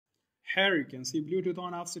Here you can see Bluetooth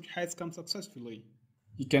on-off switch has come successfully.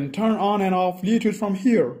 You can turn on and off Bluetooth from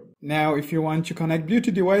here. Now if you want to connect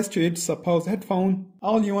Bluetooth device to it, suppose headphone,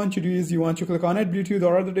 all you want to do is you want to click on add Bluetooth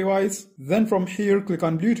or other device. Then from here click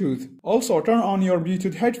on Bluetooth. Also turn on your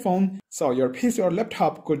Bluetooth headphone so your PC or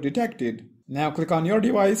laptop could detect it. Now click on your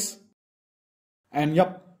device. And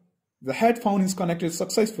yup, the headphone is connected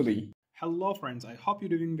successfully. Hello friends, I hope you're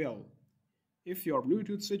doing well. If your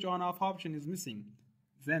Bluetooth switch on-off option is missing,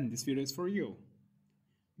 then this video is for you.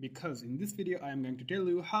 Because in this video I am going to tell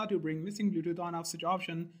you how to bring missing Bluetooth on-off switch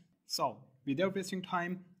option. So without wasting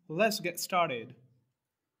time, let's get started.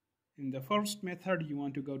 In the first method, you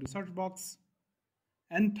want to go to search box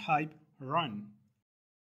and type run.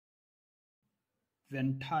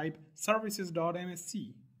 Then type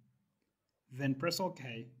services.msc. Then press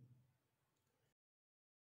OK.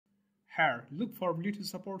 Here, look for Bluetooth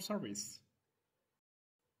support service.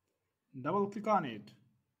 Double click on it.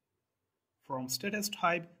 From status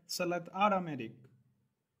type, select automatic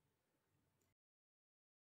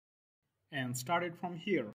and start it from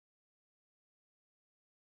here.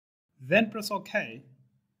 Then press OK.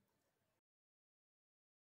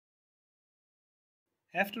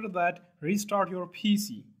 After that, restart your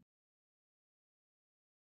PC.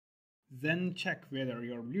 Then check whether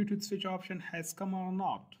your Bluetooth switch option has come or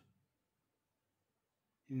not.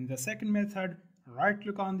 In the second method,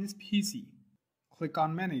 right-click on this PC. Click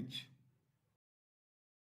on Manage.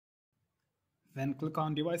 Then click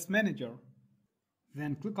on Device Manager.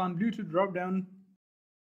 Then click on Bluetooth drop-down.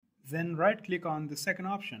 Then right-click on the second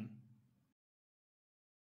option.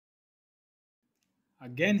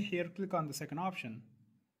 Again here, click on the second option.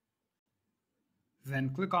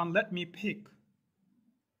 Then click on Let me pick.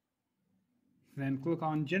 Then click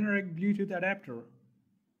on Generic Bluetooth Adapter.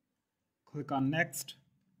 Click on Next.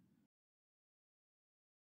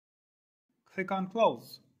 Click on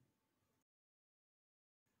Close.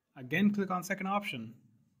 Again click on second option.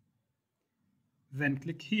 Then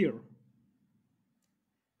click here.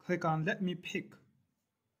 Click on Let me pick.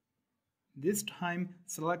 This time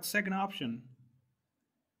select second option.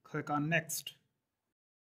 Click on Next.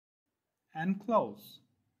 And close.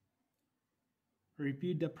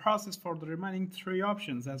 Repeat the process for the remaining three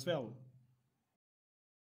options as well.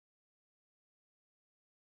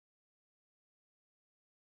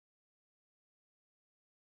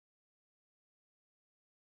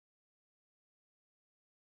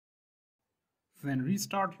 Then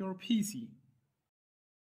restart your PC.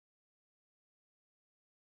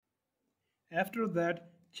 After that,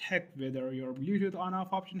 check whether your Bluetooth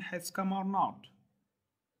on-off option has come or not.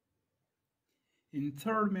 In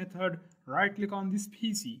third method, right-click on this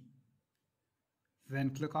PC. Then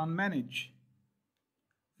click on Manage.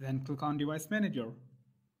 Then click on Device Manager.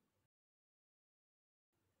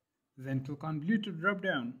 Then click on Bluetooth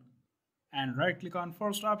drop-down and right-click on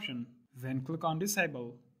first option. Then click on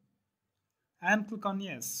Disable and click on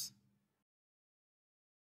Yes.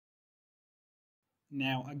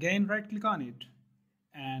 Now again right-click on it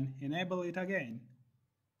and enable it again.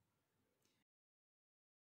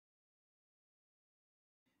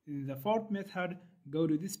 In the fourth method, go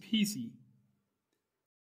to this PC.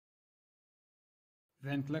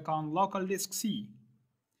 Then click on Local Disk C.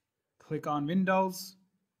 Click on Windows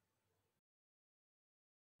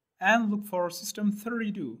and look for System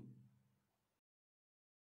 32.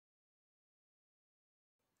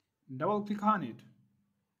 Double click on it.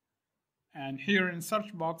 And here in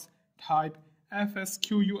search box, type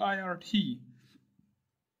FSQUIRT.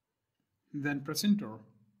 Then press enter.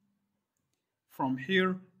 From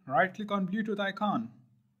here, right click on Bluetooth icon.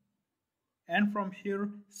 And from here,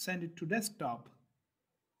 send it to desktop.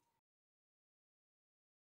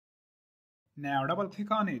 Now double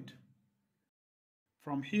click on it.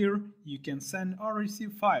 From here, you can send or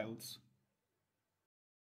receive files.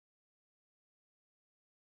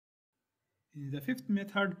 In the fifth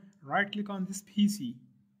method, right-click on this PC.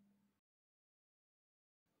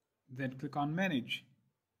 Then click on Manage.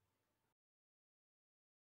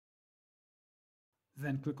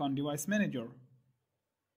 Then click on Device Manager.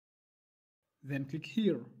 Then click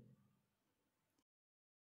here.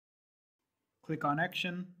 Click on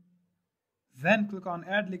Action. Then click on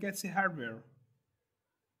Add Legacy Hardware.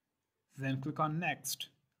 Then click on Next.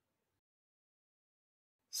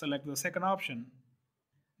 Select the second option.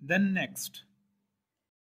 Then Next.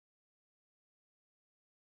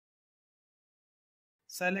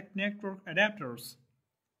 Select Network Adapters.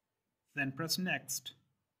 Then press Next.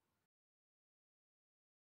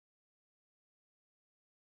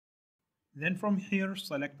 Then from here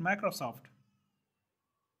select Microsoft.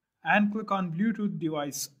 And click on Bluetooth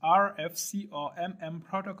device RFCOMM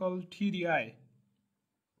protocol TDI.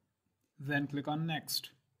 Then click on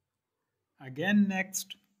Next. Again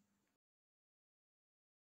Next.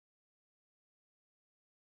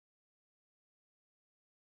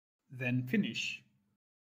 Then Finish.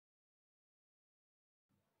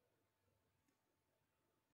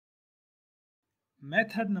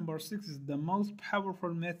 Method number 6 is the most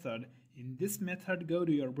powerful method. In this method, go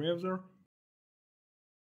to your browser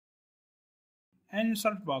and in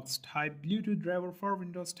search box type Bluetooth driver for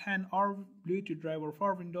Windows 10 or Bluetooth driver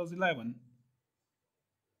for Windows 11.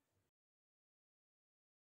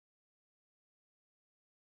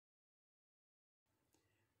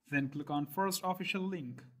 Then click on first official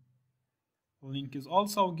link. Link is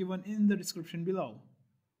also given in the description below.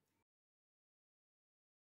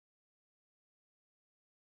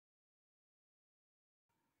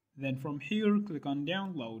 Then from here, click on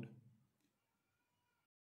Download.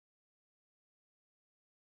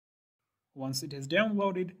 Once it is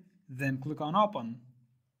downloaded, then click on Open.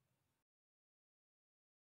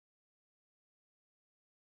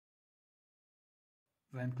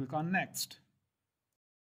 Then click on Next.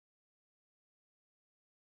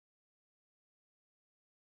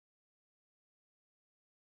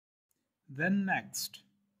 Then Next.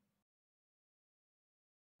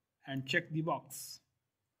 And check the box.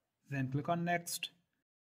 Then click on Next.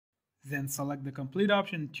 Then select the complete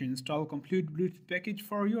option to install complete Bluetooth package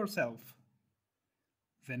for yourself.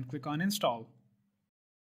 Then click on Install.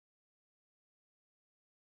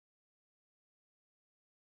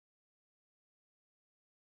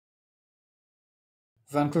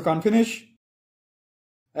 Then click on Finish.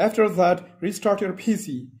 After that, restart your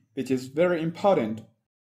PC, which is very important.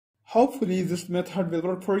 Hopefully this method will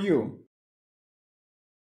work for you.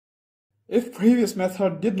 If previous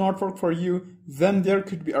method did not work for you, then there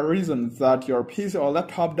could be a reason that your PC or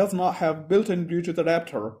laptop does not have built-in Bluetooth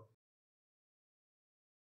adapter.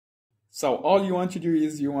 So all you want to do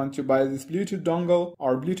is you want to buy this Bluetooth dongle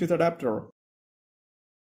or Bluetooth adapter.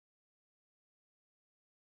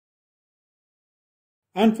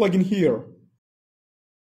 And plug in here.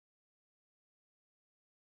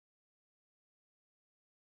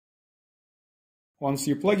 Once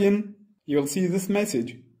you plug in, you will see this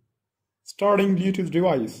message. Starting Bluetooth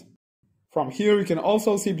device. From here you can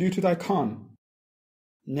also see Bluetooth icon.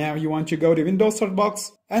 Now you want to go to Windows search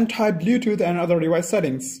box and type Bluetooth and other device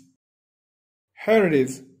settings. Here it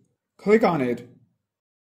is. Click on it.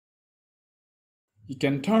 You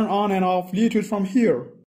can turn on and off Bluetooth from here.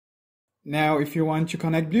 Now if you want to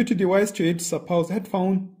connect Bluetooth device to it, suppose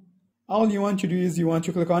headphone, all you want to do is you want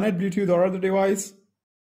to click on Add Bluetooth or other device.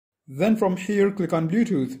 Then from here click on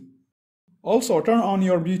Bluetooth. Also turn on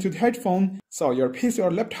your Bluetooth headphone so your PC or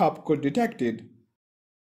laptop could detect it.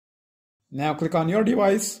 Now click on your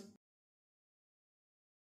device.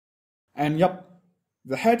 And yup,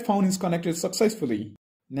 the headphone is connected successfully.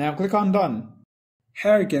 Now click on Done.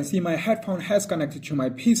 Here you can see my headphone has connected to my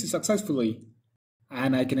PC successfully.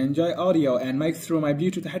 And I can enjoy audio and mic through my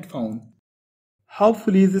Bluetooth headphone.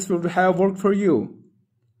 Hopefully this will have worked for you.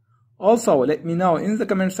 Also let me know in the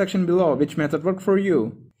comment section below which method worked for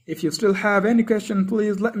you. If you still have any question,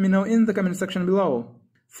 please let me know in the comment section below.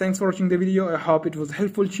 Thanks for watching the video. I hope it was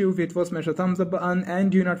helpful to you. If it was, smash the thumbs up button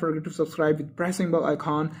and do not forget to subscribe with pressing bell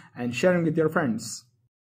icon and sharing with your friends.